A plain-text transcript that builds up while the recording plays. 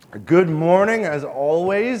Good morning, as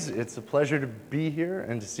always. It's a pleasure to be here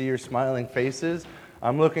and to see your smiling faces.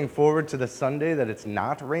 I'm looking forward to the Sunday that it's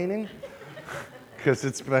not raining, because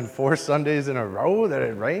it's been 4 Sundays in a row that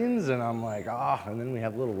it rains, and I'm like, and then we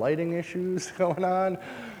have little lighting issues going on,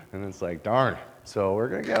 and it's like, darn. So we're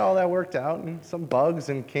going to get all that worked out, and some bugs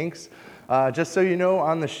and kinks. Just so you know,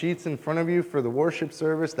 on the sheets in front of you for the worship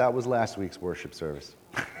service, that was last week's worship service.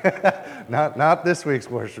 not this week's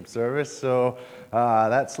worship service, so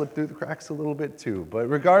that slipped through the cracks a little bit too. But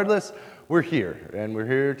regardless, we're here, and we're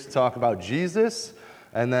here to talk about Jesus,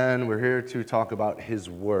 and then we're here to talk about His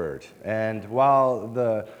Word. And while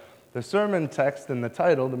the sermon text and the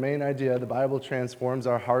title, the main idea, the Bible transforms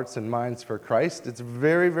our hearts and minds for Christ, it's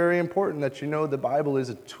very, very important that you know the Bible is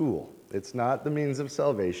a tool. It's not the means of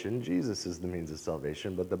salvation. Jesus is the means of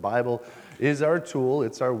salvation, but the Bible is our tool.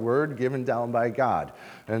 It's our word given down by God.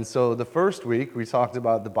 And so the first week, we talked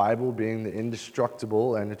about the Bible being the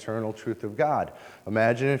indestructible and eternal truth of God.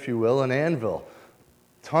 Imagine, if you will, an anvil.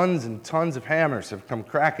 Tons and tons of hammers have come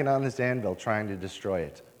cracking on this anvil trying to destroy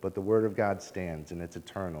it. But the Word of God stands, and it's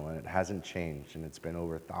eternal, and it hasn't changed, and it's been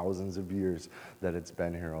over thousands of years that it's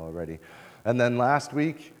been here already. And then last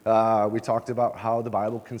week, we talked about how the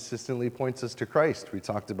Bible consistently points us to Christ. We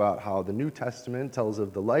talked about how the New Testament tells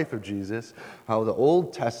of the life of Jesus, how the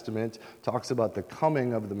Old Testament talks about the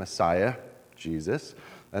coming of the Messiah, Jesus,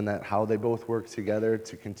 and that how they both work together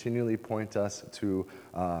to continually point us to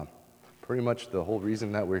pretty much the whole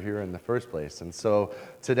reason that we're here in the first place. And so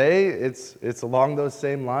today, it's along those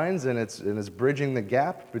same lines, and it's bridging the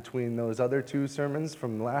gap between those other 2 sermons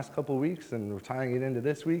from the last couple of weeks, and we're tying it into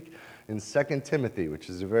this week in 2 Timothy, which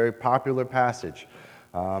is a very popular passage.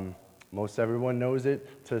 Most everyone knows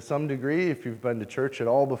it to some degree if you've been to church at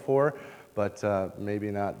all before, but maybe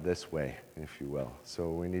not this way, if you will.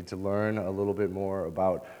 So we need to learn a little bit more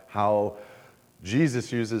about how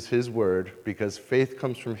Jesus uses His Word, because faith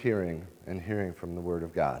comes from hearing, and hearing from the Word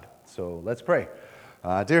of God. So let's pray.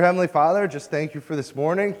 Dear Heavenly Father, just thank you for this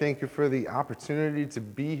morning. Thank you for the opportunity to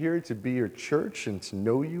be here, to be your church, and to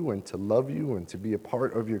know you, and to love you, and to be a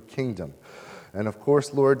part of your kingdom. And of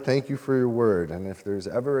course, Lord, thank you for your Word. And if there's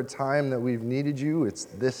ever a time that we've needed you, it's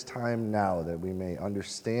this time now, that we may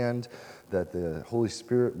understand, that the Holy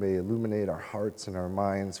Spirit may illuminate our hearts and our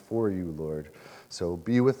minds for you, Lord. So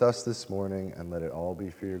be with us this morning, and let it all be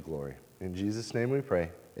for your glory. In Jesus' name we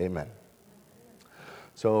pray, amen.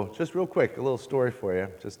 So just real quick, a little story for you,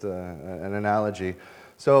 just an analogy.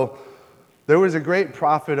 So there was a great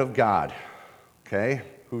prophet of God, okay,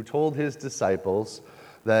 who told his disciples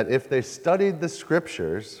that if they studied the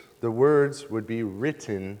Scriptures, the words would be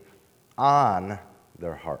written on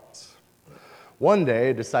their hearts. One day,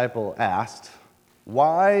 a disciple asked,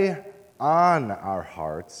 "Why on our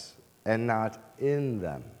hearts and not in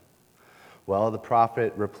them?" Well, the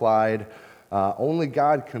prophet replied, only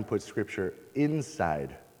God can put Scripture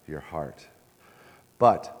inside your heart.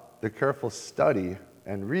 But the careful study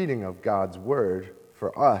and reading of God's Word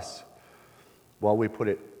for us, while we put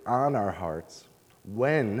it on our hearts,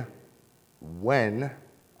 when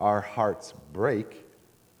our hearts break,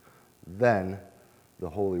 then the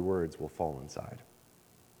holy words will fall inside.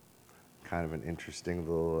 Kind of an interesting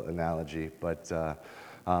little analogy, but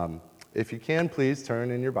if you can, please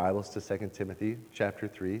turn in your Bibles to 2 Timothy chapter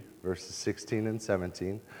 3, verses 16 and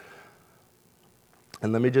 17.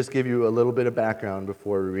 And let me just give you a little bit of background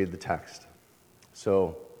before we read the text.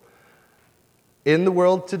 So, in the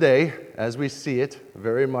world today, as we see it,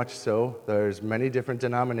 very much so, there's many different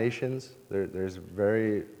denominations. There's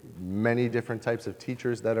very many different types of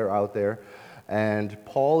teachers that are out there. And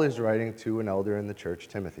Paul is writing to an elder in the church,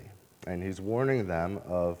 Timothy. And he's warning them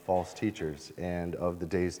of false teachers and of the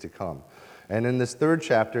days to come. And in this 3rd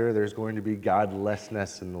chapter, there's going to be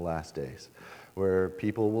godlessness in the last days, where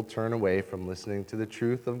people will turn away from listening to the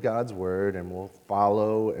truth of God's Word and will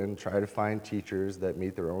follow and try to find teachers that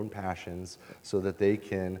meet their own passions so that they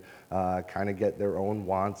can kind of get their own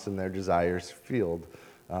wants and their desires fulfilled.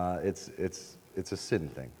 It's a sin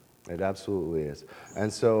thing. It absolutely is.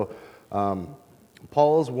 And so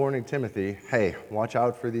Paul's warning Timothy, hey, watch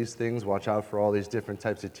out for these things, watch out for all these different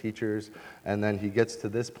types of teachers. And then he gets to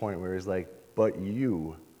this point where he's like, but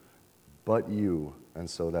you. And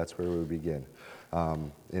so that's where we begin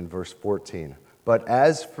in verse 14. But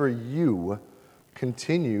as for you,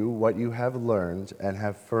 continue what you have learned and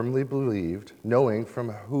have firmly believed, knowing from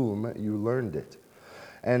whom you learned it,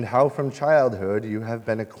 and how from childhood you have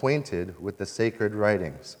been acquainted with the sacred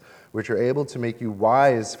writings, which are able to make you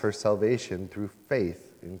wise for salvation through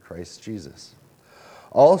faith in Christ Jesus.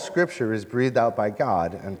 All Scripture is breathed out by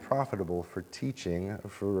God and profitable for teaching,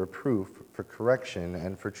 for reproof, for correction,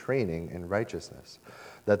 and for training in righteousness,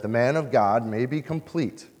 that the man of God may be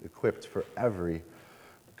complete, equipped for every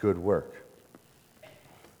good work.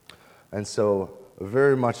 And so,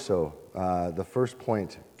 very much so, the first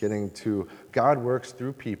point, getting to God works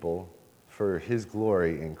through people for his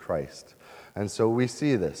glory in Christ. And so we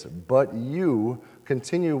see this. But you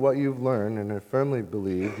continue what you've learned and have firmly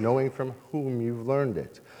believed, knowing from whom you've learned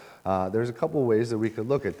it. There's a couple ways that we could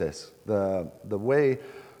look at this. The way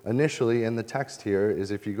initially in the text here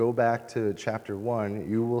is if you go back to chapter 1,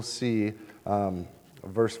 you will see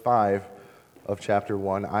verse 5 of chapter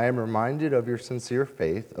 1, I am reminded of your sincere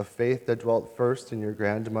faith, a faith that dwelt first in your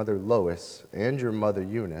grandmother Lois and your mother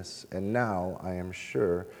Eunice, and now, I am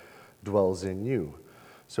sure, dwells in you.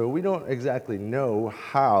 So we don't exactly know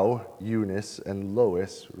how Eunice and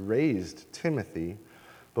Lois raised Timothy,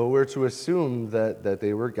 but we're to assume that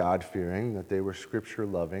they were God-fearing, that they were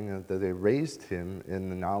Scripture-loving, and that they raised him in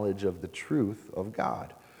the knowledge of the truth of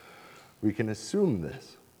God. We can assume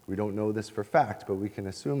this. We don't know this for fact, but we can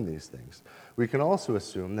assume these things. We can also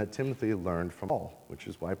assume that Timothy learned from Paul, which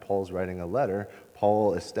is why Paul's writing a letter.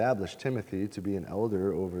 Paul established Timothy to be an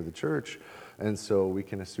elder over the church, and so we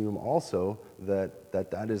can assume also that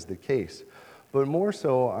is the case. But more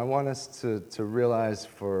so, I want us to realize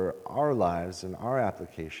for our lives and our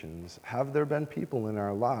applications, have there been people in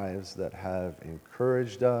our lives that have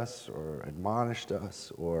encouraged us or admonished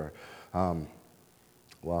us or,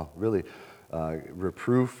 really,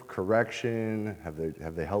 reproof, correction?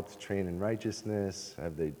 Have they helped train in righteousness?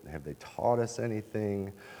 Have they taught us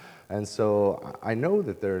anything? And so I know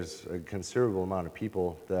that there's a considerable amount of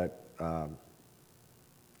people that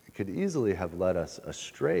could easily have led us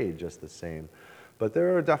astray just the same. But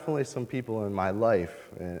there are definitely some people in my life,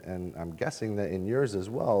 and I'm guessing that in yours as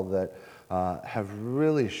well, that have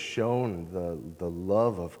really shown the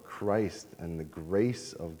love of Christ and the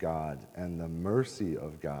grace of God and the mercy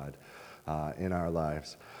of God in our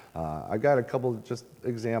lives. I've got a couple just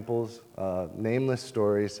examples, nameless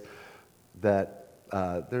stories, that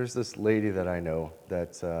there's this lady that I know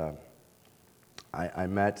that I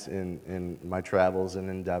met in my travels and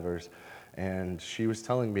endeavors, and she was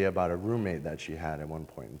telling me about a roommate that she had at one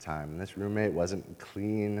point in time. And this roommate wasn't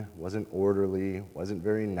clean, wasn't orderly, wasn't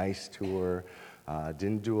very nice to her,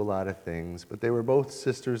 didn't do a lot of things, but they were both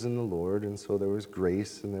sisters in the Lord, and so there was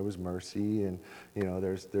grace and there was mercy, and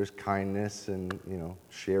there's kindness and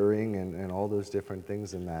sharing and all those different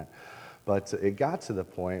things in that. But it got to the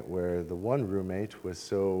point where the one roommate was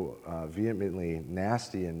so vehemently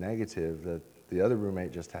nasty and negative that the other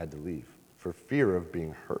roommate just had to leave for fear of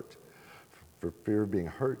being hurt,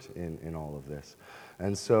 in all of this.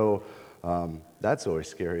 And so that's always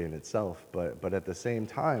scary in itself. But at the same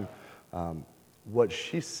time, what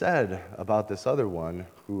she said about this other one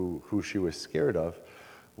who she was scared of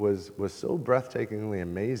was so breathtakingly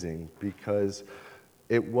amazing, because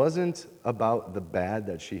it wasn't about the bad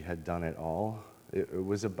that she had done at all. It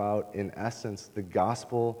was about, in essence, the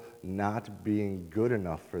gospel not being good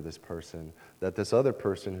enough for this person, that this other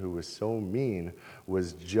person who was so mean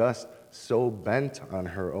was just so bent on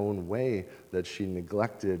her own way that she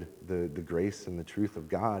neglected the grace and the truth of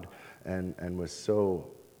God and was so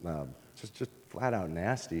just flat out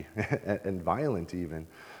nasty and violent even.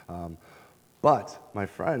 But my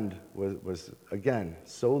friend was again,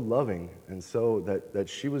 so loving, and so that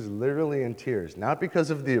she was literally in tears, not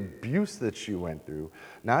because of the abuse that she went through,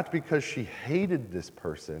 not because she hated this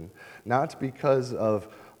person, not because of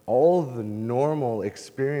all the normal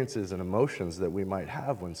experiences and emotions that we might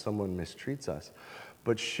have when someone mistreats us,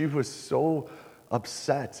 but she was so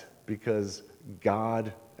upset because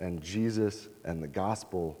God and Jesus and the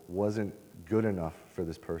gospel wasn't good enough for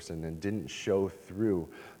this person and didn't show through,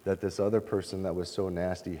 that this other person that was so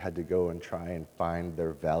nasty had to go and try and find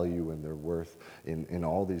their value and their worth in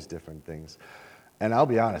all these different things. And I'll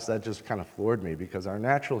be honest, that just kind of floored me, because our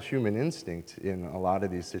natural human instinct in a lot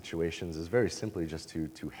of these situations is very simply just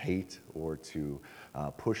to hate or to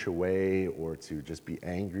push away or to just be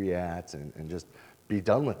angry at and just be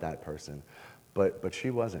done with that person. But she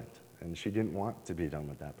wasn't. And she didn't want to be done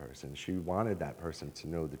with that person. She wanted that person to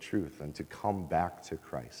know the truth and to come back to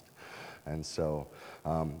Christ. And so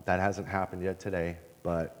that hasn't happened yet today,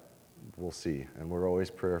 but we'll see. And we're always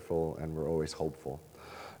prayerful and we're always hopeful.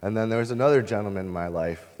 And then there's another gentleman in my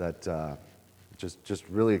life that just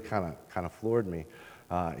really kind of floored me.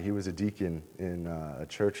 He was a deacon in a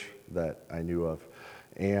church that I knew of.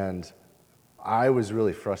 And I was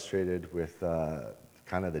really frustrated with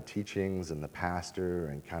kind of the teachings and the pastor,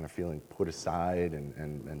 and kind of feeling put aside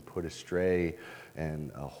and put astray,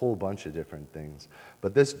 and a whole bunch of different things.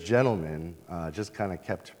 But this gentleman just kind of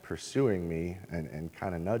kept pursuing me and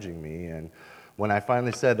kind of nudging me. And when I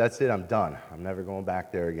finally said, that's it, I'm done. I'm never going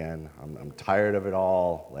back there again. I'm tired of it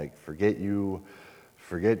all. Like, forget you,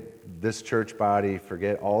 forget this church body,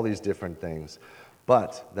 forget all these different things.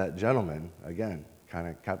 But that gentleman, again, kind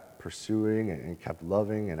of kept pursuing and kept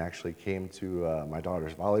loving, and actually came to my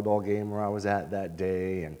daughter's volleyball game where I was at that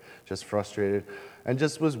day, and just frustrated, and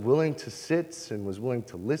just was willing to sit and was willing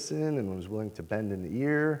to listen and was willing to bend an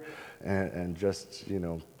ear and just,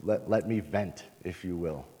 let me vent, if you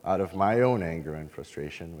will, out of my own anger and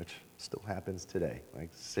frustration, which still happens today. Like,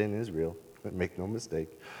 sin is real, make no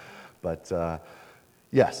mistake. But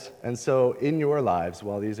yes, and so in your lives,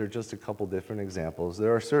 while these are just a couple different examples,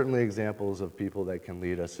 there are certainly examples of people that can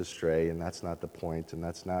lead us astray, and that's not the point, and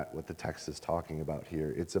that's not what the text is talking about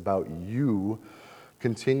here. It's about you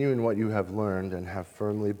continuing what you have learned and have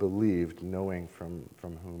firmly believed, knowing from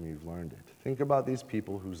whom you've learned it. Think about these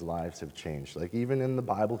people whose lives have changed. Like, even in the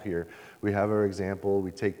Bible here, we have our example. We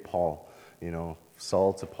take Paul,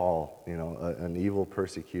 Saul to Paul, an evil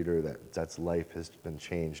persecutor that's life has been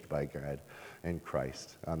changed by God and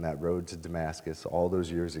Christ on that road to Damascus all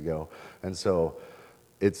those years ago. And so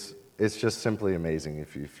it's just simply amazing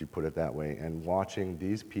if you put it that way. And watching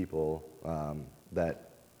these people that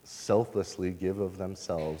selflessly give of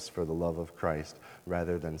themselves for the love of Christ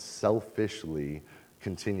rather than selfishly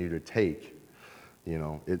continue to take,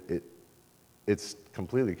 it's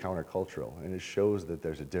completely countercultural, and it shows that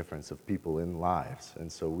there's a difference of people in lives.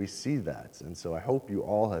 And so we see that. And so I hope you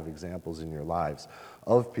all have examples in your lives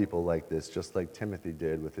of people like this, just like Timothy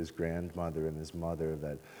did with his grandmother and his mother,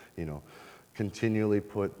 that, continually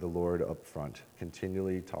put the Lord up front,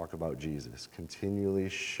 continually talk about Jesus, continually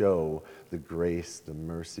show the grace, the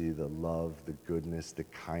mercy, the love, the goodness, the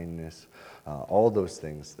kindness, all those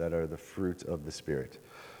things that are the fruit of the Spirit.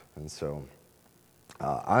 And so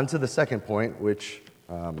on to the second point, which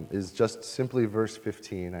is just simply verse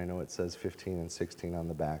 15. I know it says 15 and 16 on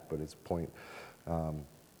the back, but it's point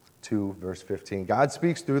 2, verse 15. God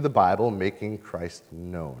speaks through the Bible, making Christ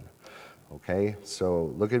known. Okay, so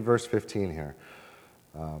look at verse 15 here.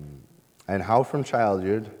 And how from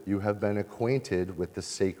childhood you have been acquainted with the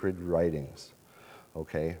sacred writings.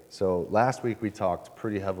 Okay, so last week we talked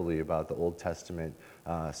pretty heavily about the Old Testament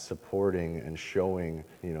supporting and showing,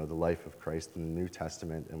 the life of Christ in the New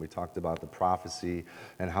Testament, and we talked about the prophecy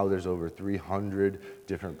and how there's over 300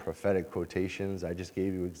 different prophetic quotations. I just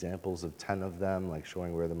gave you examples of 10 of them, like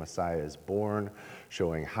showing where the Messiah is born,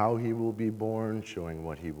 showing how he will be born, showing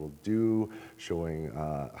what he will do, showing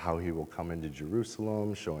how he will come into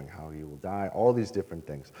Jerusalem, showing how he will die, all these different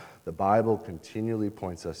things. The Bible continually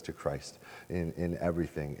points us to Christ in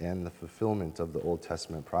everything and the fulfillment of the Old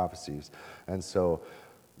Testament prophecies. And so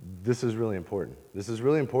this is really important. This is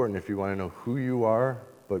really important if you want to know who you are,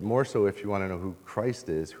 but more so if you want to know who Christ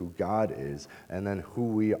is, who God is, and then who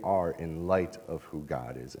we are in light of who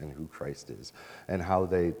God is and who Christ is, and how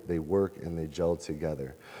they work and they gel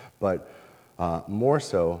together. But more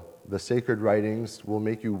so, the sacred writings will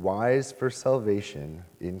make you wise for salvation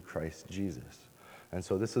in Christ Jesus. And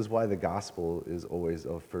so this is why the gospel is always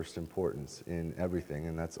of first importance in everything,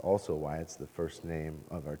 and that's also why it's the first name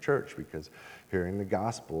of our church, because hearing the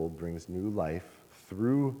gospel brings new life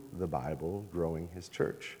through the Bible, growing his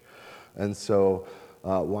church. And so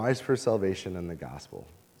wise for salvation in the gospel.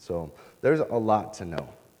 So there's a lot to know.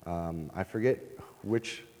 I forget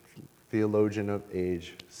which theologian of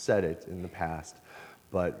age said it in the past,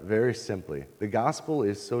 but very simply, the gospel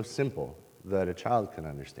is so simple that a child can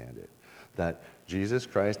understand it, that Jesus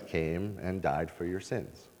Christ came and died for your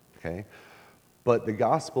sins, okay? But the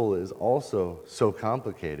gospel is also so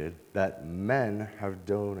complicated that men have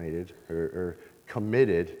donated, or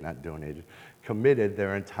committed, not donated, committed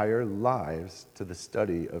their entire lives to the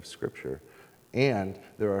study of Scripture. And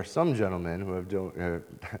there are some gentlemen who have,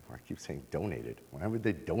 I keep saying donated. Why would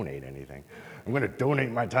they donate anything? I'm going to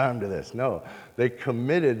donate my time to this. No, they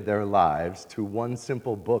committed their lives to one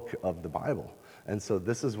simple book of the Bible. And so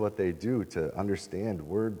this is what they do to understand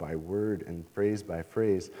word by word and phrase by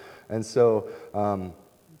phrase. And so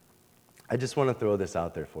I just want to throw this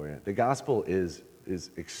out there for you. The gospel is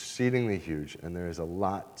exceedingly huge, and there is a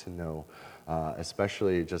lot to know,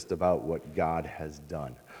 especially just about what God has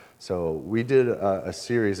done. So we did a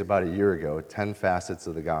series about a year ago, 10 Facets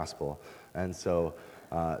of the Gospel. And so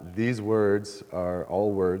these words are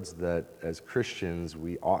all words that as Christians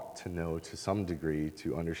we ought to know to some degree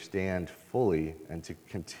to understand fully and to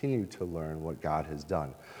continue to learn what God has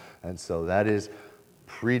done. And so that is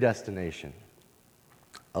predestination,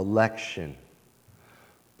 election,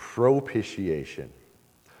 propitiation,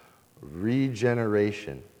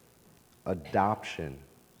 regeneration, adoption,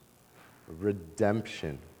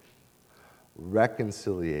 redemption,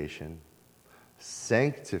 reconciliation,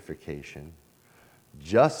 sanctification,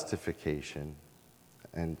 justification,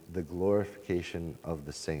 and the glorification of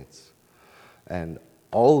the saints. And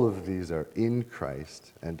all of these are in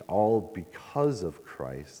Christ, and all because of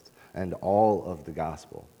Christ, and all of the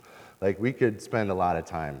gospel. Like, we could spend a lot of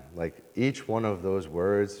time. Like, each one of those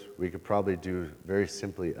words, we could probably do very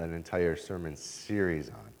simply an entire sermon series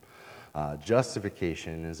on.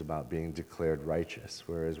 Justification is about being declared righteous,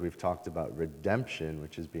 whereas we've talked about redemption,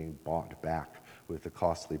 which is being bought back with the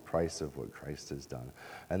costly price of what Christ has done.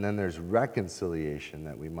 And then there's reconciliation,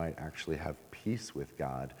 that we might actually have peace with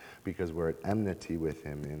God because we're at enmity with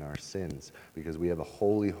him in our sins, because we have a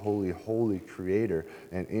holy, holy, holy Creator,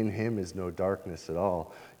 and in him is no darkness at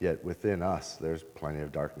all, yet within us there's plenty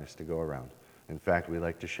of darkness to go around. In fact, we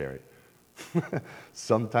like to share it.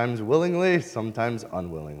 Sometimes willingly, sometimes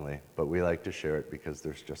unwillingly, but we like to share it because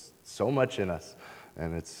there's just so much in us,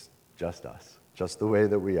 and it's just us, just the way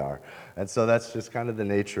that we are. And so that's just kind of the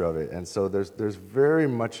nature of it. And so there's very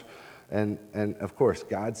much, and of course,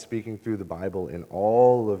 God speaking through the Bible in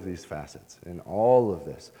all of these facets, in all of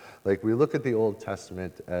this. Like, we look at the Old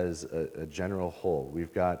Testament as a general whole.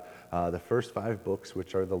 We've got the first 5 books,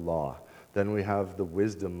 which are the law. Then we have the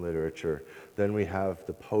wisdom literature. Then we have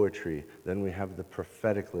the poetry. Then we have the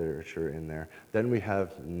prophetic literature in there. Then we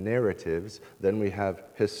have narratives. Then we have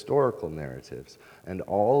historical narratives. And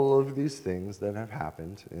all of these things that have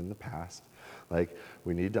happened in the past, like,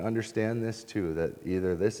 we need to understand this too, that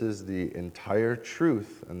either this is the entire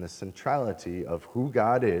truth and the centrality of who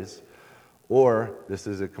God is, or this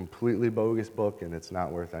is a completely bogus book and it's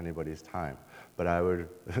not worth anybody's time. But I would,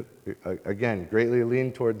 again, greatly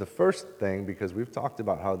lean toward the first thing, because we've talked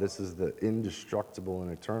about how this is the indestructible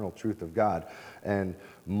and eternal truth of God. And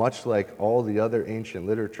much like all the other ancient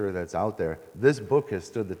literature that's out there, this book has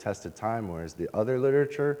stood the test of time, whereas the other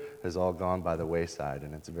literature has all gone by the wayside,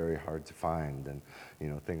 and it's very hard to find, and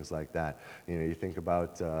things like that. You think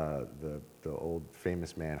about the old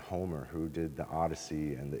famous man Homer, who did the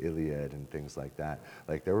Odyssey and the Iliad and things like that.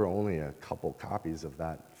 Like, there were only a couple copies of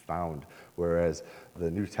that found, whereas the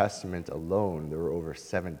New Testament alone, there were over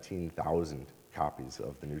 17,000 copies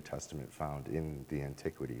of the New Testament found in the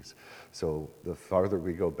antiquities. So the farther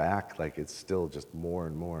we go back, like, it's still just more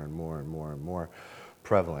and more and more and more and more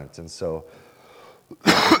prevalent. And so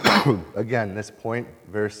again, this point,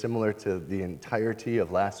 very similar to the entirety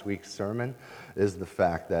of last week's sermon, is the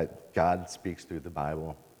fact that God speaks through the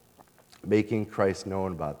Bible, making Christ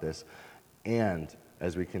known about this. And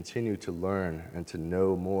as we continue to learn and to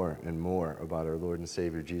know more and more about our Lord and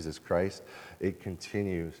Savior Jesus Christ, it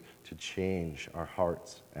continues to change our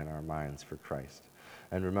hearts and our minds for Christ.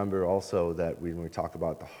 And remember also that when we talk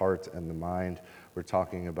about the heart and the mind, we're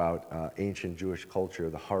talking about ancient Jewish culture,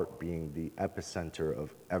 the heart being the epicenter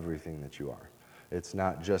of everything that you are. It's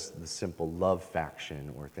not just the simple love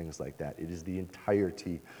faction or things like that. It is the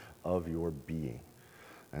entirety of your being.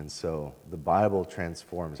 And so the Bible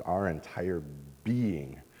transforms our entire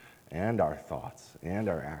being and our thoughts and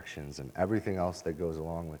our actions and everything else that goes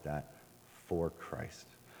along with that for Christ.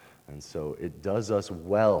 And so it does us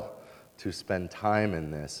well to spend time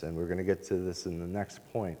in this, and we're going to get to this in the next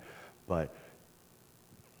point, but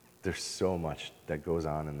there's so much that goes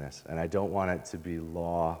on in this, and I don't want it to be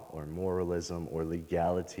law or moralism or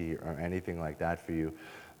legality or anything like that for you.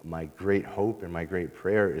 My great hope and my great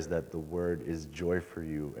prayer is that the word is joy for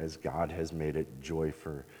you, as God has made it joy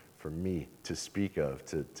for me to speak of,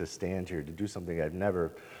 to stand here, to do something I've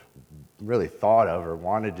never really thought of or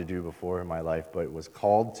wanted to do before in my life, but was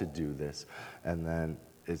called to do this. And then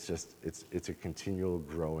it's just, it's a continual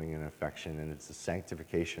growing in affection, and it's a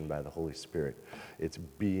sanctification by the Holy Spirit. It's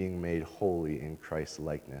being made holy in Christ's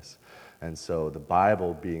likeness. And so the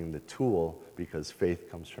Bible being the tool, because faith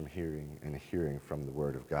comes from hearing, and hearing from the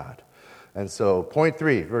Word of God. And so point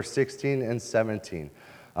 3, verse 16 and 17.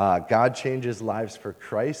 God changes lives for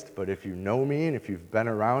Christ, but if you know me and if you've been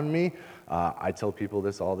around me, I tell people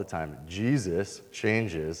this all the time. Jesus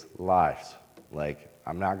changes lives. Like,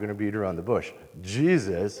 I'm not going to beat around the bush.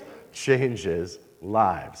 Jesus changes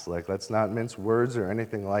lives. Like, let's not mince words or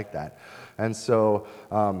anything like that. And so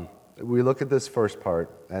we look at this first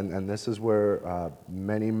part, and this is where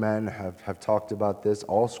many men have talked about this.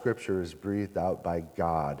 All Scripture is breathed out by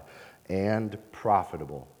God and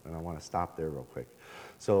profitable. And I want to stop there real quick.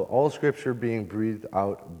 So all Scripture being breathed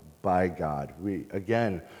out by God. We,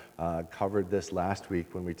 again, covered this last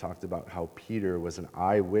week when we talked about how Peter was an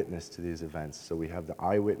eyewitness to these events. So we have the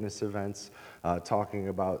eyewitness events talking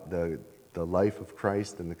about the the life of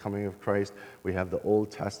Christ and the coming of Christ. We have the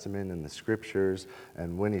Old Testament and the Scriptures,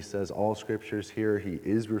 and when he says all Scriptures here, he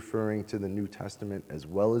is referring to the New Testament as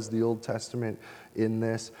well as the Old Testament in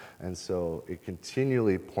this, and so it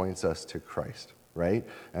continually points us to Christ, right?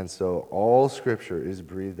 And so all Scripture is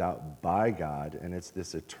breathed out by God, and it's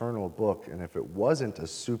this eternal book, and if it wasn't a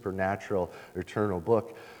supernatural eternal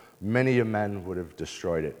book, many men would have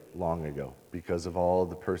destroyed it long ago because of all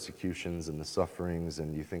the persecutions and the sufferings,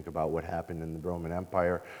 and you think about what happened in the Roman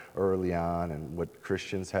Empire early on and what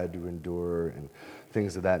Christians had to endure and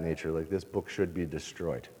things of that nature. Like, this book should be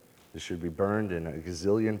destroyed. It should be burned in a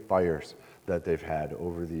gazillion fires that they've had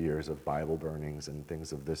over the years of Bible burnings and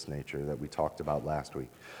things of this nature that we talked about last week.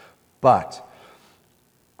 But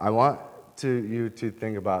I want you to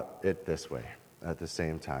think about it this way at the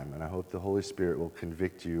same time, and I hope the Holy Spirit will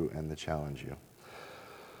convict you and challenge you.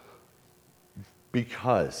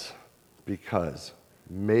 Because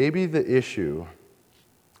maybe the issue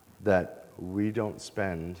that we don't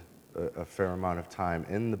spend a fair amount of time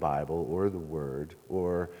in the Bible or the Word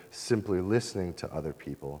or simply listening to other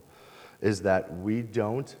people is that we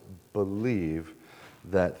don't believe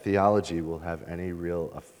that theology will have any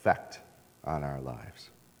real effect on our lives,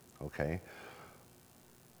 okay?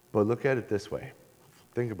 But look at it this way.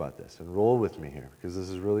 Think about this and roll with me here, because this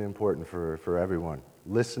is really important for everyone,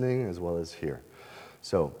 listening as well as here.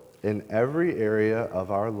 So, in every area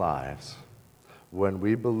of our lives, when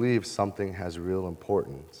we believe something has real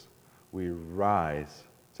importance, we rise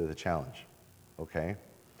to the challenge, okay?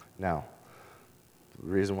 Now, the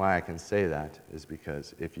reason why I can say that is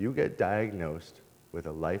because if you get diagnosed with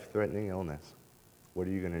a life-threatening illness, what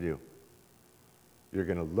are you going to do? You're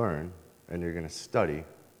going to learn and you're going to study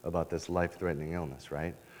about this life-threatening illness,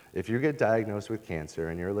 right? If you get diagnosed with cancer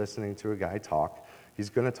and you're listening to a guy talk, he's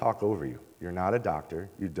going to talk over you. You're not a doctor.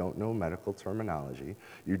 You don't know medical terminology.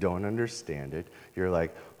 You don't understand it. You're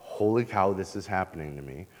like, holy cow, this is happening to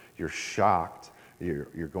me. You're shocked.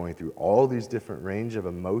 You're going through all these different range of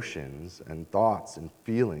emotions and thoughts and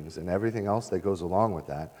feelings and everything else that goes along with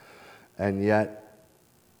that. And yet,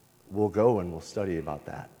 we'll go and we'll study about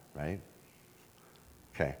that, right?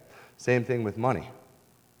 Okay. Same thing with money.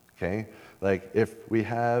 Okay? Like, if we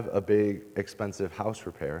have a big, expensive house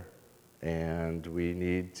repair and we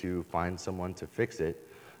need to find someone to fix it,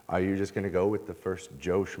 are you just going to go with the first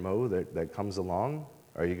Joe Schmo that comes along?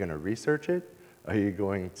 Are you going to research it? Are you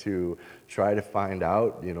going to try to find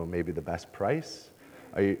out, maybe the best price?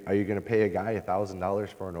 Are you going to pay a guy $1,000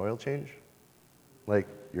 for an oil change? Like,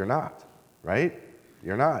 you're not, right?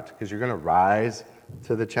 You're not, because you're going to rise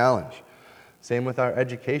to the challenge. Same with our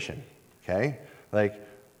education, okay? Like,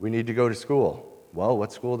 we need to go to school. Well,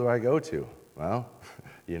 what school do I go to? Well,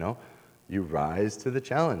 you rise to the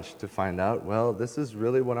challenge to find out, well, this is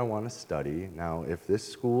really what I want to study. Now, if this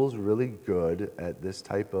school's really good at this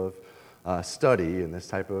type of study and this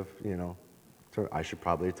type of, I should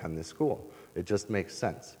probably attend this school. It just makes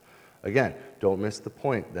sense. Again, don't miss the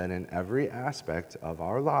point that in every aspect of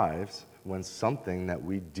our lives, when something that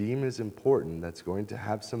we deem is important, that's going to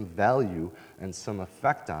have some value and some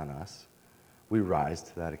effect on us, we rise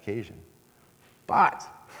to that occasion. But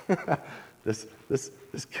this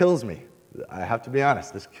kills me. I have to be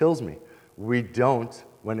honest, this kills me. We don't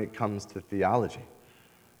when it comes to theology.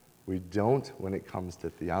 We don't when it comes to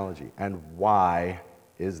theology. And why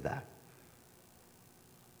is that?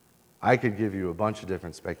 I could give you a bunch of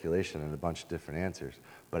different speculation and a bunch of different answers,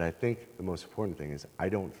 but I think the most important thing is I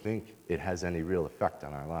don't think it has any real effect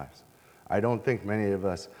on our lives. I don't think many of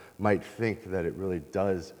us might think that it really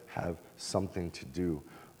does have something to do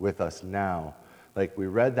with us now. Like, we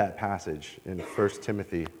read that passage in 1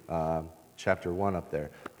 Timothy chapter 1 up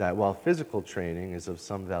there, that while physical training is of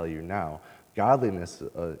some value now, godliness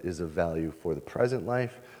is of value for the present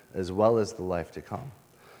life as well as the life to come.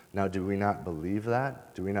 Now, do we not believe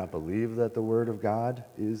that? Do we not believe that the Word of God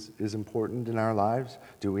is important in our lives?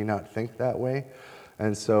 Do we not think that way?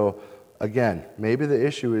 And so, again, maybe the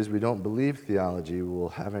issue is we don't believe theology will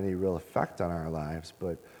have any real effect on our lives,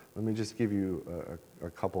 but let me just give you a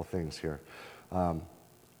couple things here.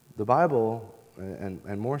 The Bible,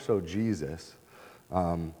 and more so Jesus,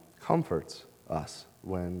 comforts us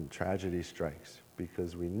when tragedy strikes,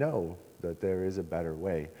 because we know that there is a better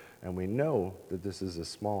way, and we know that this is a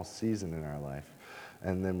small season in our life,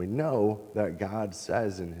 and then we know that God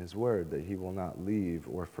says in His Word that He will not leave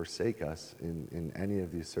or forsake us in any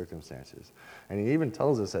of these circumstances. And He even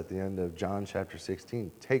tells us at the end of John chapter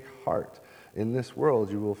 16, take heart. In this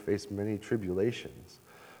world you will face many tribulations,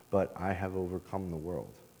 but I have overcome the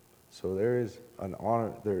world. So there is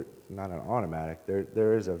there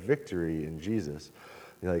is a victory in Jesus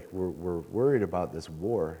Like, we're worried about this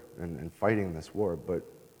war and fighting this war, but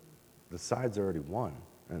the side's already won,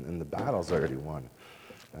 and the battle's already won.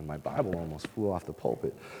 And my Bible almost flew off the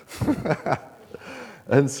pulpit.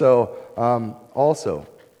 And so, also,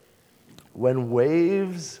 when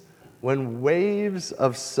waves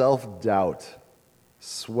of self-doubt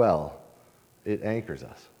swell, it anchors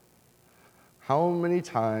us. How many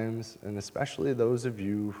times, and especially those of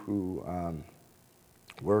you who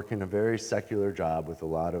work in a very secular job with a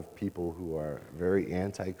lot of people who are very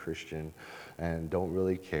anti-Christian and don't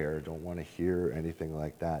really care, don't want to hear anything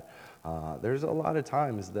like that, there's a lot of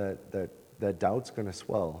times that doubt's going to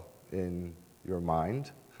swell in your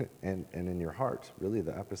mind and in your heart, really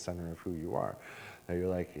the epicenter of who you are. That you're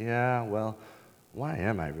like, yeah, well, why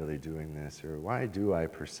am I really doing this? Or why do I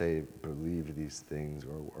per se believe these things?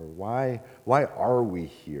 Or why are we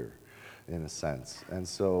here, in a sense? And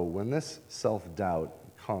so when this self-doubt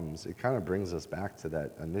comes, it kind of brings us back to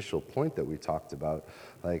that initial point that we talked about,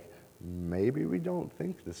 like, maybe we don't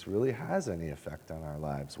think this really has any effect on our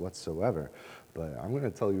lives whatsoever. But I'm going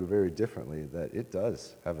to tell you very differently that it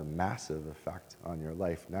does have a massive effect on your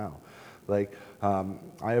life now. Like,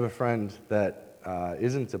 I have a friend that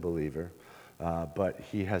isn't a believer, but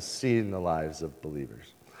he has seen the lives of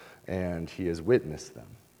believers, and he has witnessed them,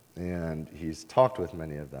 and he's talked with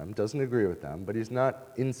many of them, doesn't agree with them, but he's not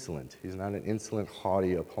insolent. He's not an insolent,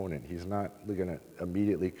 haughty opponent. He's not going to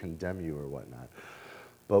immediately condemn you or whatnot.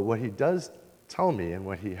 But what he does tell me, and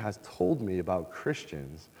what he has told me about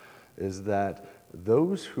Christians, is that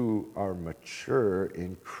those who are mature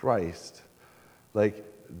in Christ, like,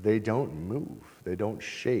 they don't move, they don't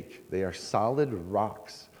shake, they are solid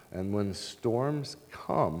rocks. And when storms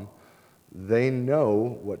come, they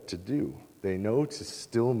know what to do. They know to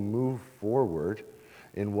still move forward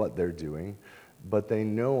in what they're doing, but they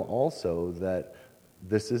know also that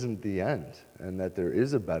this isn't the end, and that there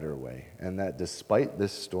is a better way, and that despite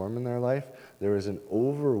this storm in their life, there is an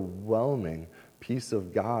overwhelming peace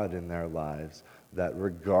of God in their lives, that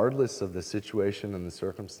regardless of the situation and the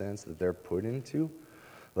circumstance that they're put into,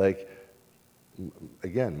 like,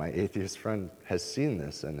 again, my atheist friend has seen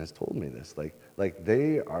this and has told me this, like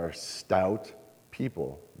they are stout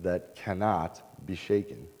people that cannot be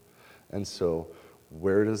shaken. And so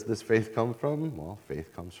where does this faith come from? Well,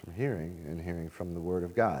 faith comes from hearing, and hearing from the Word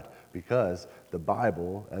of God, because the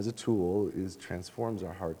Bible, as a tool, transforms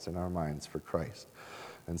our hearts and our minds for Christ.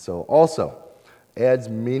 And so also adds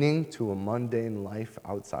meaning to a mundane life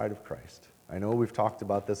outside of Christ. I know we've talked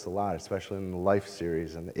about this a lot, especially in the Life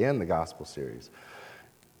series and the Gospel series.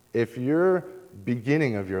 If your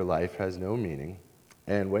beginning of your life has no meaning,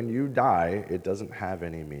 and when you die, it doesn't have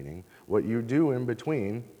any meaning, what you do in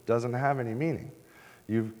between doesn't have any meaning.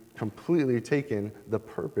 You've completely taken the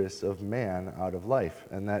purpose of man out of life,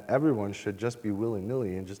 and that everyone should just be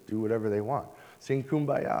willy-nilly and just do whatever they want. Sing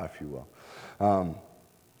Kumbaya, if you will.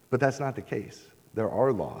 But that's not the case. There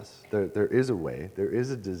are laws. There is a way. There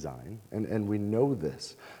is a design, and we know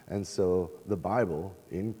this. And so the Bible,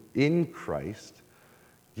 in Christ,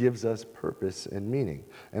 gives us purpose and meaning.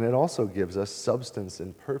 And it also gives us substance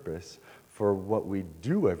and purpose for what we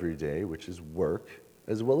do every day, which is work,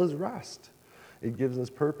 as well as rest. It gives us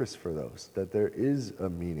purpose for those, that there is a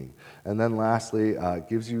meaning. And then lastly,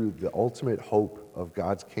 gives you the ultimate hope of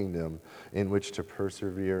God's kingdom in which to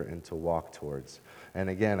persevere and to walk towards. And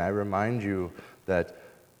again, I remind you that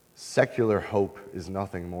secular hope is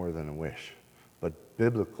nothing more than a wish, but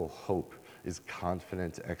biblical hope is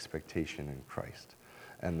confident expectation in Christ.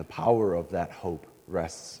 And the power of that hope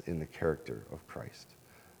rests in the character of Christ,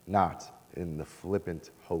 not in the flippant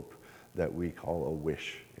hope that we call a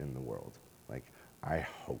wish in the world. Like, I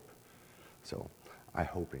hope. So, I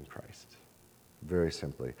hope in Christ. Very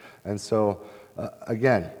simply. And so,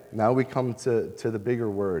 again, now we come to the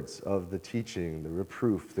bigger words of the teaching, the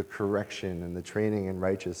reproof, the correction, and the training in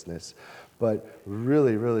righteousness. But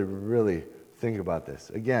really, really, really think about this.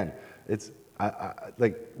 Again, it's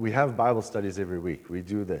like, we have Bible studies every week. We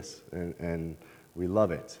do this, and we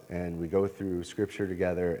love it. And we go through Scripture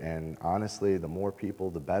together, and honestly, the more people,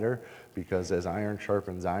 the better, because as iron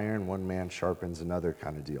sharpens iron, one man sharpens another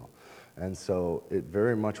kind of deal. And so it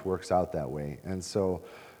very much works out that way. And so,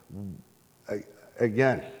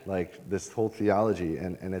 again, like, this whole theology,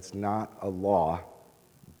 and it's not a law,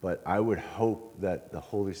 but I would hope that the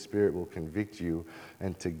Holy Spirit will convict you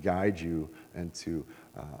and to guide you and to,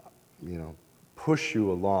 push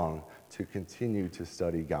you along to continue to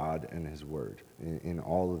study God and His Word in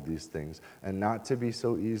all of these things, and not to be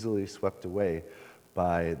so easily swept away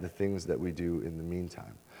by the things that we do in the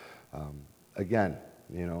meantime. Again,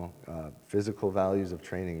 physical values of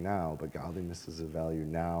training now, but godliness is a value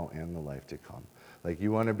now and the life to come. Like,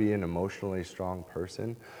 you want to be an emotionally strong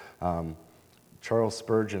person. Charles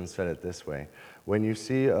Spurgeon said it this way: when you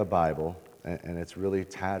see a Bible and it's really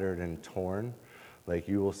tattered and torn, like,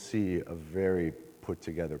 you will see a very put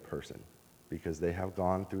together person, because they have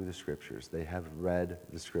gone through the scriptures, they have read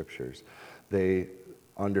the scriptures, they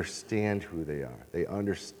understand who they are, they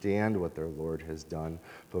understand what their Lord has done,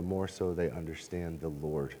 but more so they understand the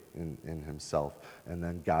Lord in himself, and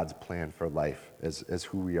then God's plan for life as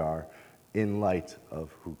who we are in light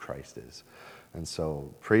of who Christ is. And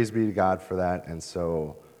so praise be to God for that. And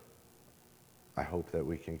so I hope that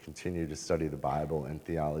we can continue to study the Bible and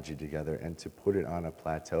theology together and to put it on a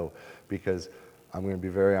plateau, because I'm going to be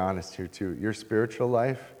very honest here too. Your spiritual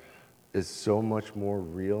life is so much more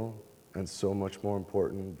real and so much more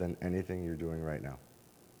important than anything you're doing right now.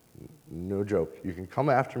 No joke. You can come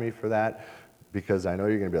after me for that, because I know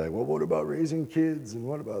you're going to be like, well, what about raising kids, and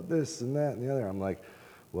what about this and that and the other? I'm like,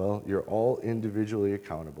 well, you're all individually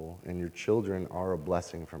accountable, and your children are a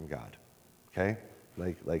blessing from God, okay?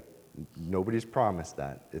 Like nobody's promised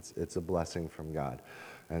that. It's a blessing from God.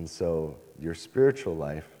 And so your spiritual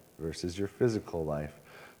life versus your physical life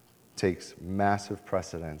takes massive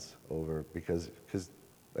precedence over, because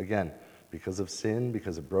again, because of sin,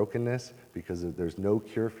 because of brokenness, there's no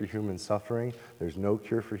cure for human suffering, there's no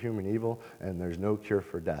cure for human evil, and there's no cure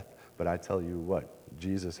for death. But I tell you what,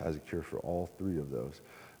 Jesus has a cure for all three of those,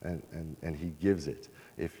 and he gives it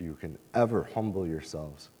if you can ever humble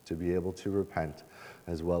yourselves to be able to repent,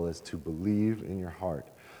 as well as to believe in your heart.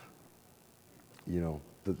 You know,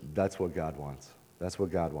 that's what God wants. That's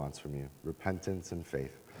what God wants from you, repentance and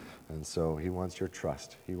faith. And so he wants your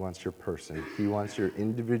trust. He wants your person. He wants your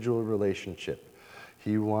individual relationship.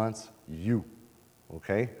 He wants you,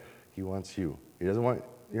 okay? He wants you. He doesn't want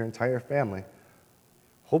your entire family.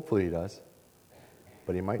 Hopefully he does,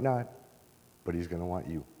 but he might not, but he's going to want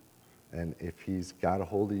you. And if he's got a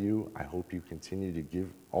hold of you, I hope you continue to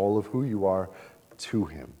give all of who you are to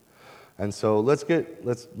him. And so let's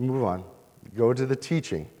move on. Go to the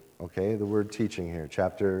teaching. Okay, the word teaching here,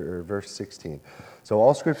 verse 16. So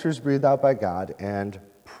all scripture is breathed out by God and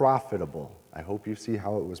profitable. I hope you see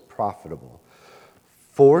how it was profitable.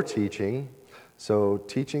 For teaching, so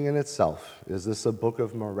teaching in itself, is this a book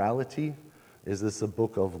of morality? Is this a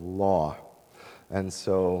book of law? And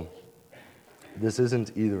so this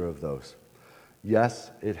isn't either of those.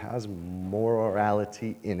 Yes, it has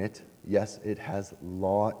morality in it. Yes, it has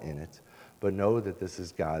law in it. But know that this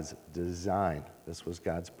is God's design. This was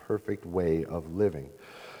God's perfect way of living.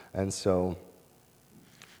 And so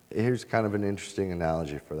here's kind of an interesting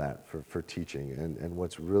analogy for that, for teaching. And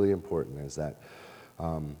what's really important is that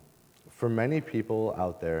for many people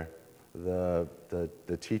out there, the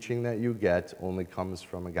teaching that you get only comes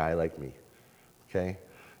from a guy like me, okay?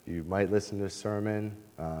 You might listen to a sermon,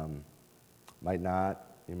 might not.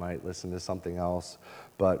 You might listen to something else.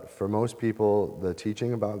 But for most people, the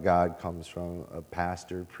teaching about God comes from a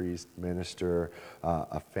pastor, priest, minister,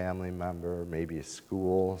 a family member, maybe a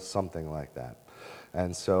school, something like that.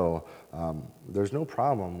 And so there's no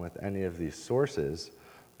problem with any of these sources,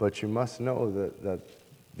 but you must know that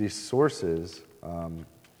these sources,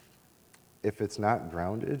 if it's not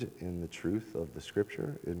grounded in the truth of the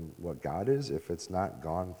Scripture, in what God is, if it's not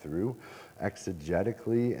gone through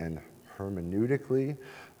exegetically and hermeneutically,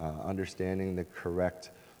 understanding the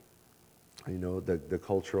correct, the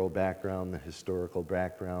cultural background, the historical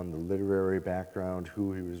background, the literary background,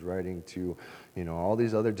 who he was writing to, all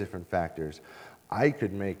these other different factors. I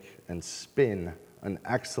could make and spin an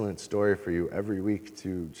excellent story for you every week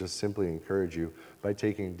to just simply encourage you by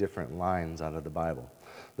taking different lines out of the Bible.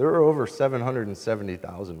 There are over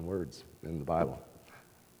 770,000 words in the Bible.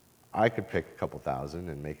 I could pick a couple thousand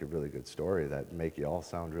and make a really good story that make you all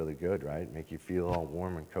sound really good, right? Make you feel all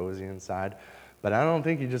warm and cozy inside. But I don't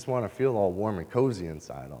think you just want to feel all warm and cozy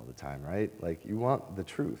inside all the time, right? Like, you want the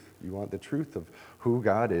truth. You want the truth of who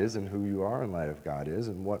God is and who you are in light of God is,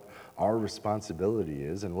 and what our responsibility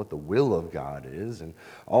is, and what the will of God is, and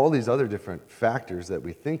all these other different factors that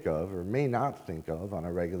we think of or may not think of on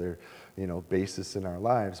a regular, basis in our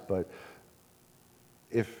lives. But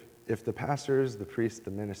if the pastors, the priests, the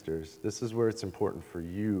ministers, this is where it's important for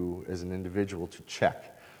you as an individual to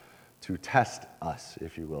check, to test us,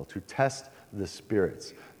 if you will, to test the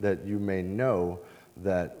spirits, that you may know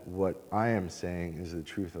that what I am saying is the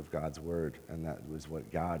truth of God's word, and that was what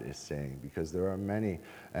God is saying. Because there are many,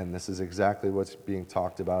 and this is exactly what's being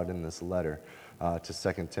talked about in this letter to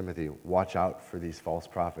 2 Timothy. Watch out for these false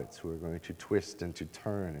prophets who are going to twist and to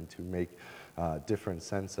turn and to make different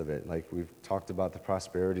sense of it. Like, we've talked about the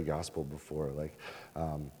prosperity gospel before. Like,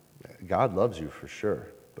 God loves you for sure,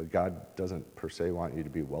 but God doesn't per se want you to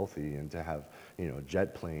be wealthy and to have,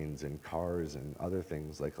 jet planes and cars and other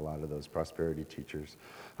things like a lot of those prosperity teachers,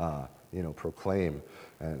 proclaim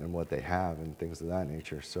and what they have and things of that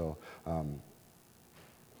nature. So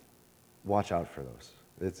watch out for those.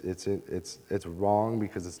 It's wrong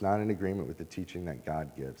because it's not in agreement with the teaching that God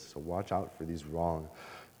gives. So watch out for these wrong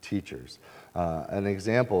teachers. An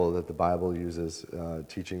example that the Bible uses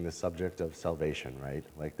teaching the subject of salvation, right?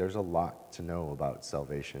 Like there's a lot to know about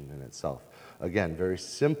salvation in itself. Again, very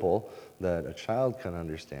simple that a child can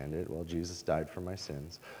understand it. Well, Jesus died for my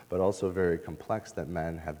sins, but also very complex that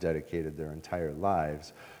men have dedicated their entire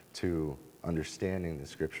lives to understanding the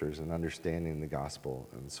scriptures and understanding the gospel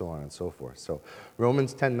and so on and so forth. So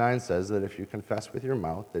Romans 10:9 says that if you confess with your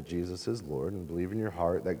mouth that Jesus is Lord and believe in your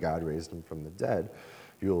heart that God raised him from the dead,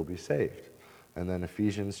 you will be saved. And then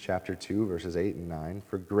Ephesians chapter 2, verses 8 and 9,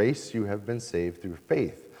 for grace you have been saved through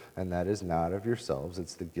faith, and that is not of yourselves,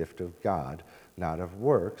 it's the gift of God, not of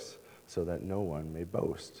works, so that no one may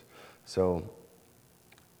boast. So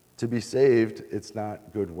to be saved, it's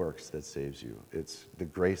not good works that saves you. It's the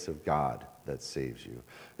grace of God that saves you.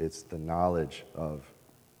 It's the knowledge of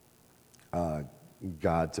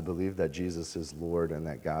God, to believe that Jesus is Lord and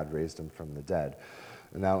that God raised him from the dead.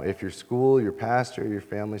 Now, if your school, your pastor, your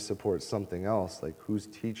family supports something else, like whose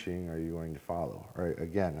teaching are you going to follow? Or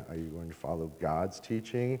again, are you going to follow God's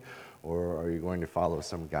teaching, or are you going to follow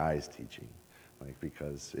some guy's teaching? Like,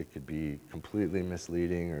 because it could be completely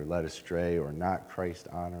misleading or led astray or not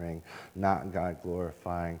Christ-honoring, not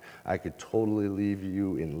God-glorifying. I could totally leave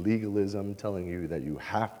you in legalism, telling you that you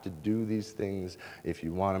have to do these things if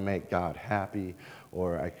you want to make God happy.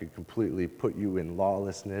 Or I could completely put you in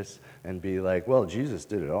lawlessness and be like, well, Jesus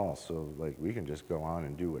did it all, so like we can just go on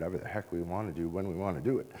and do whatever the heck we want to do when we want to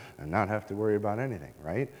do it and not have to worry about anything,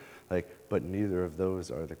 right? But neither of those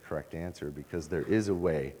are the correct answer, because there is a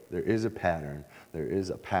way, there is a pattern, there is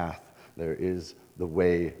a path, there is the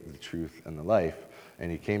way, the truth, and the life, and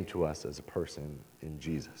he came to us as a person in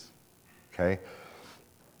Jesus, okay?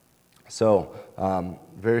 So,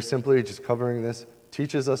 very simply, just covering this,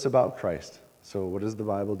 teaches us about Christ. So what does the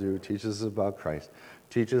Bible do? Teaches us about Christ,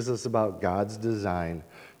 teaches us about God's design,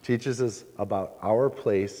 teaches us about our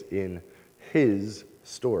place in his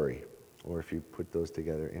story, or if you put those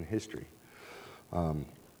together, in history.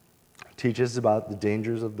 Teaches about the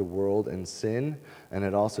dangers of the world and sin, and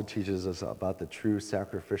it also teaches us about the true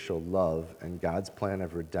sacrificial love and God's plan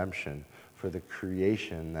of redemption for the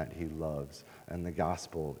creation that he loves and the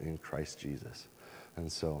gospel in Christ Jesus.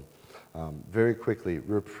 And so, very quickly,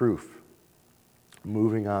 reproof.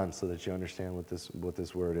 Moving on so that you understand what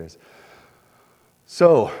this word is.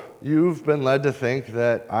 So, you've been led to think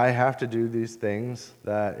that I have to do these things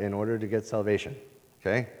that in order to get salvation,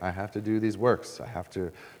 okay? I have to do these works. I have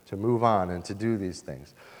to move on and to do these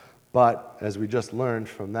things. But, as we just learned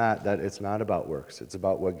from that it's not about works. It's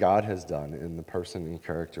about what God has done in the person and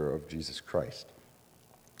character of Jesus Christ.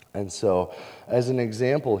 And so, as an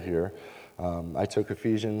example here, I took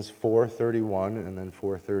Ephesians 4:31 and then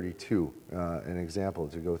 4:32, an example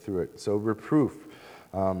to go through it. So reproof.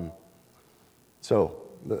 Ephesians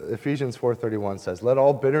 4:31 says, let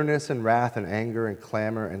all bitterness and wrath and anger and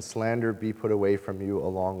clamor and slander be put away from you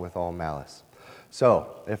along with all malice.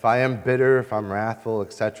 So if I am bitter, if I'm wrathful,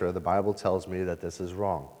 etc., the Bible tells me that this is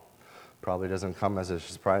wrong. Probably doesn't come as a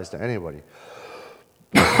surprise to anybody.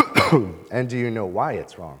 And do you know why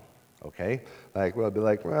it's wrong? Okay? We'll be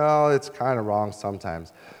like, well, it's kind of wrong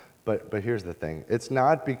sometimes. But here's the thing. It's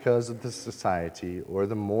not because of the society or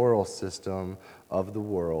the moral system of the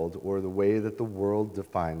world or the way that the world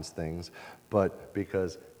defines things, but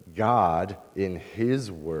because God, in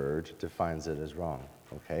his word, defines it as wrong.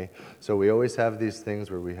 Okay? So we always have these things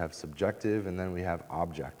where we have subjective and then we have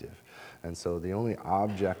objective. And so the only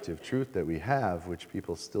objective truth that we have, which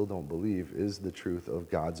people still don't believe, is the truth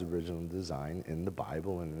of God's original design in the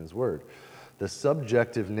Bible and in his word. The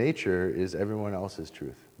subjective nature is everyone else's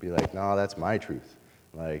truth. Be like, no, that's my truth.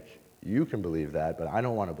 You can believe that, but I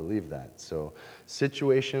don't want to believe that. So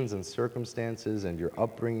situations and circumstances and your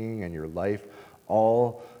upbringing and your life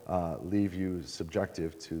all leave you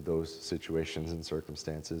subjective to those situations and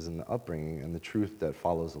circumstances and the upbringing and the truth that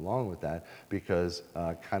follows along with that, because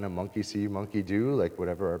kind of monkey see, monkey do, like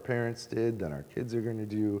whatever our parents did, then our kids are going to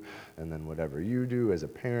do, and then whatever you do as a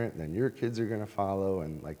parent, then your kids are going to follow,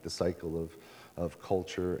 and like the cycle of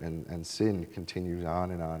culture and sin continues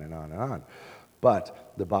on and on and on and on.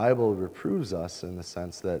 But the Bible reproves us in the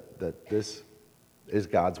sense that this is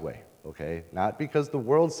God's way, okay? Not because the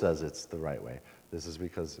world says it's the right way, This is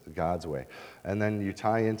because of God's way. And then you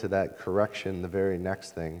tie into that correction the very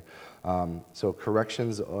next thing. So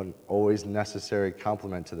correction's an always necessary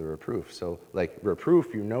complement to the reproof. So like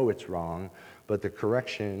reproof, you know it's wrong, but the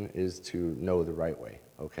correction is to know the right way,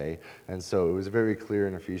 okay? And so it was very clear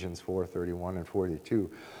in Ephesians 4:31 and 42.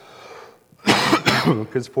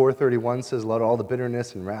 Because 4:31 says, let all the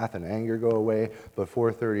bitterness and wrath and anger go away. But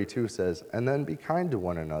 4:32 says, and then be kind to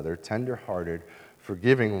one another, tender-hearted,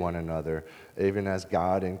 forgiving one another, even as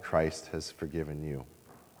God in Christ has forgiven you.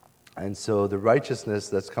 And so the righteousness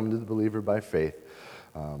that's come to the believer by faith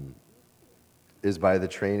is by the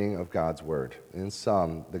training of God's word. In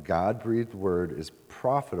sum, the God-breathed word is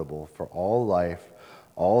profitable for all life,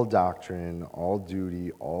 all doctrine, all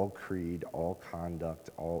duty, all creed, all conduct,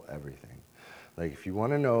 all everything. Like, if you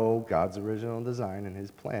want to know God's original design and his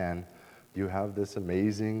plan, you have this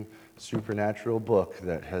amazing supernatural book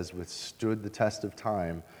that has withstood the test of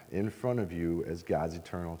time in front of you as God's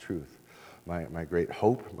eternal truth. My great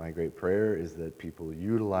hope, my great prayer is that people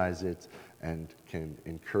utilize it and can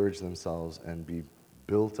encourage themselves and be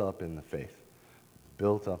built up in the faith.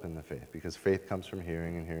 Built up in the faith, because faith comes from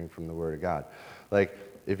hearing and hearing from the Word of God. Like,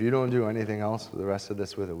 if you don't do anything else for the rest of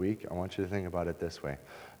this with a week, I want you to think about it this way.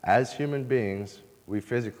 As human beings, we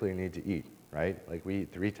physically need to eat, right? Like, we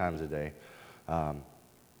eat 3 times a day,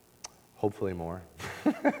 hopefully more,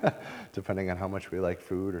 depending on how much we like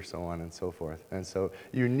food or so on and so forth. And so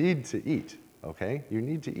you need to eat, okay? You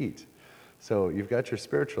need to eat. So you've got your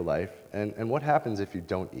spiritual life, and what happens if you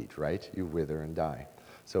don't eat, right? You wither and die.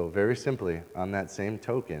 So very simply, on that same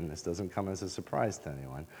token, this doesn't come as a surprise to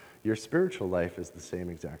anyone, your spiritual life is the same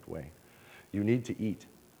exact way. You need to eat.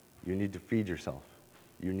 You need to feed yourself.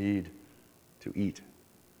 You need to eat.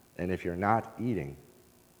 And if you're not eating,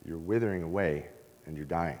 you're withering away and you're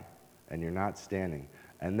dying and you're not standing.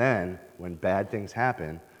 And then when bad things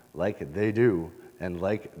happen, like they do and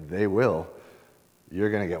like they will,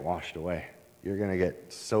 you're going to get washed away. You're going to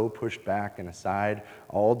get so pushed back and aside.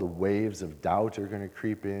 All the waves of doubt are going to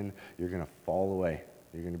creep in. You're going to fall away.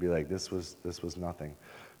 You're going to be like, this was nothing.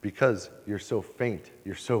 Because you're so faint,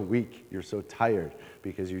 you're so weak, you're so tired,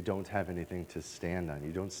 because you don't have anything to stand on.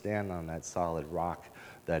 You don't stand on that solid rock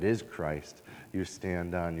that is Christ. You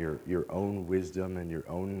stand on your own wisdom and your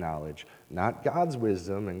own knowledge. Not God's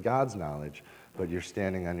wisdom and God's knowledge, but you're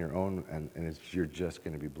standing on your own, and you're just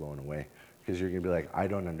going to be blown away. Because you're going to be like, I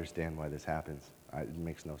don't understand why this happens. It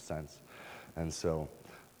makes no sense. And so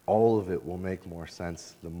all of it will make more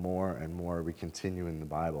sense the more and more we continue in the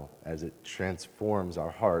Bible, as it transforms our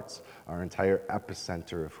hearts, our entire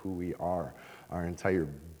epicenter of who we are, our entire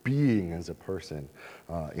being as a person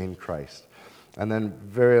in Christ. And then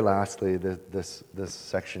very lastly, this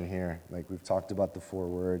section here, like we've talked about the 4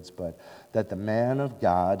 words, but that the man of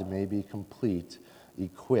God may be complete,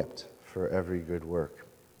 equipped for every good work.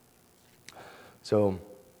 So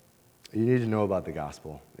you need to know about the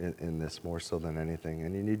gospel in this more so than anything.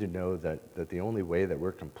 And you need to know that the only way that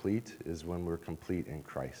we're complete is when we're complete in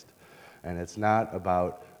Christ. And it's not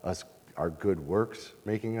about us, our good works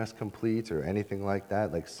making us complete or anything like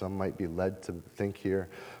that, like some might be led to think here,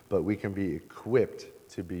 but we can be equipped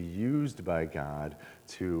to be used by God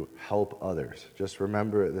to help others. Just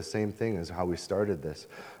remember the same thing as how we started this.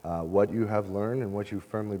 What you have learned and what you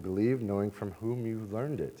firmly believe, knowing from whom you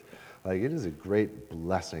learned it. Like, it is a great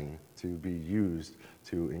blessing to be used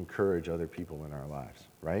to encourage other people in our lives,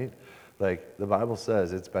 right? Like, the Bible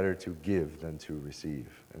says it's better to give than to receive.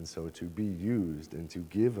 And so to be used and to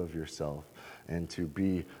give of yourself and to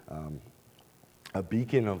be a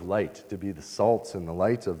beacon of light, to be the salt and the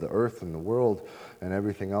light of the earth and the world and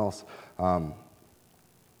everything else,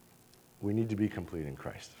 we need to be complete in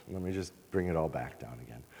Christ. Let me just bring it all back down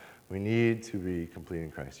again. We need to be complete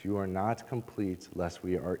in Christ. You are not complete unless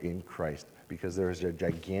we are in Christ, because there is a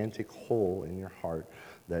gigantic hole in your heart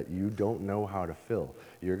that you don't know how to fill.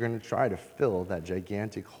 You're going to try to fill that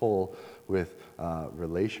gigantic hole with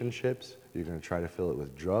relationships. You're going to try to fill it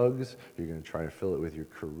with drugs. You're going to try to fill it with your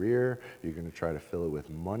career. You're going to try to fill it with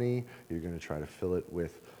money. You're going to try to fill it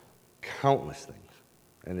with countless things.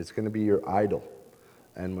 And it's going to be your idol.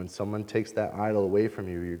 And when someone takes that idol away from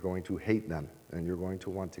you, you're going to hate them, and you're going to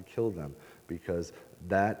want to kill them, because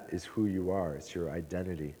that is who you are. It's your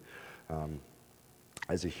identity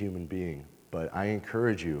as a human being. But I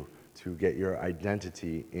encourage you to get your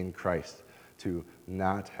identity in Christ, to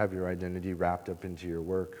not have your identity wrapped up into your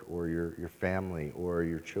work or your family or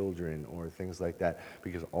your children or things like that,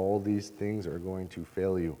 because all these things are going to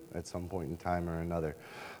fail you at some point in time or another.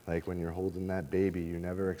 Like when you're holding that baby, you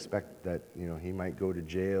never expect that, he might go to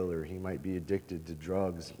jail or he might be addicted to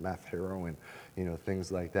drugs, meth, heroin,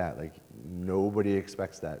 things like that. Like nobody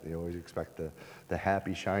expects that. They always expect the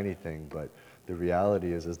happy, shiny thing, but the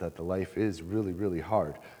reality is that the life is really, really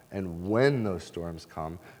hard. And when those storms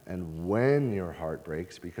come and when your heart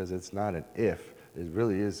breaks, because it's not an if, it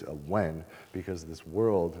really is a when, because this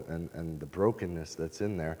world and the brokenness that's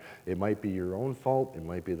in there, it might be your own fault, it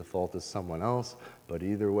might be the fault of someone else, but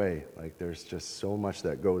either way, like there's just so much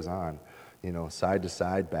that goes on, side to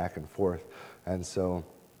side, back and forth. And so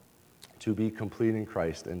to be complete in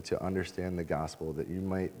Christ and to understand the gospel, that you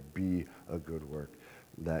might be a good work,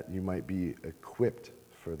 that you might be equipped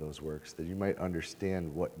for those works, that you might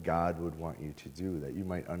understand what God would want you to do, that you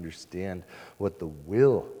might understand what the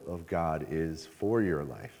will of God is for your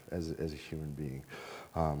life as a human being.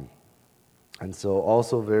 And so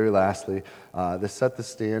also very lastly, this set the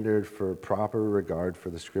standard for proper regard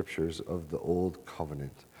for the scriptures of the Old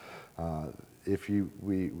Covenant.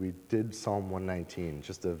 We did Psalm 119,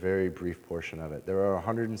 just a very brief portion of it. There are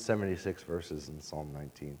 176 verses in Psalm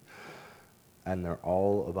 19. And they're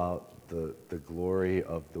all about the glory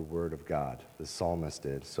of the Word of God, the psalmist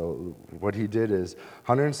did. So what he did is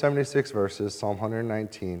 176 verses, Psalm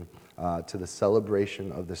 119, to the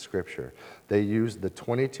celebration of the Scripture. They used the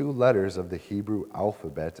 22 letters of the Hebrew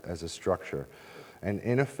alphabet as a structure. And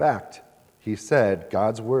in effect, he said,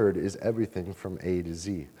 God's Word is everything from A to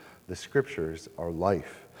Z. The Scriptures are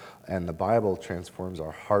life, and the Bible transforms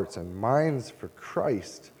our hearts and minds for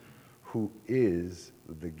Christ, who is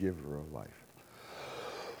the giver of life.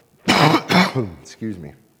 Excuse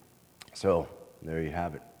me. So, there you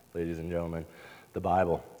have it, ladies and gentlemen. The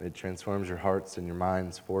Bible, it transforms your hearts and your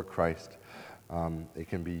minds for Christ. It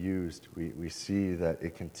can be used. We see that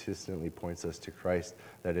it consistently points us to Christ,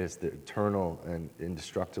 that is the eternal and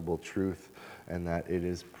indestructible truth, and that it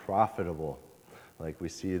is profitable. Like we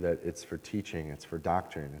see that it's for teaching, it's for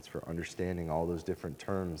doctrine, it's for understanding all those different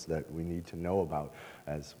terms that we need to know about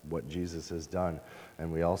as what Jesus has done.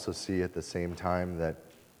 And we also see at the same time that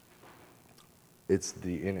it's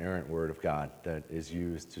the inerrant Word of God that is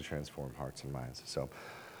used to transform hearts and minds. So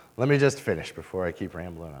let me just finish before I keep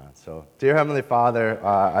rambling on. So, dear Heavenly Father,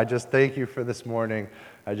 I just thank you for this morning.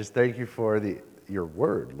 I just thank you for your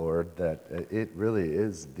Word, Lord, that it really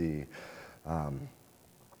is the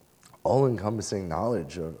all-encompassing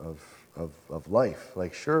knowledge of life.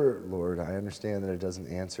 Like, sure, Lord, I understand that it doesn't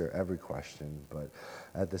answer every question, but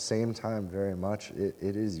at the same time, very much, it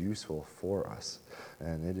is useful for us,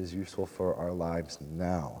 and it is useful for our lives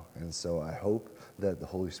now. And so I hope that the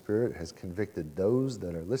Holy Spirit has convicted those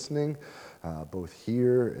that are listening, both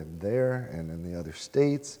here and there and in the other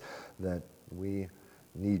states, that we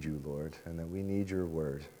need you, Lord, and that we need your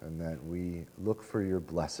word, and that we look for your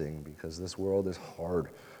blessing, because this world is hard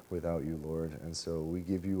without you, Lord. And so we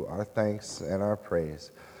give you our thanks and our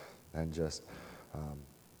praise, and just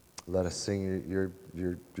let us sing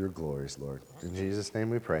your glories, Lord. In Jesus' name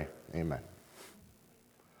we pray. Amen.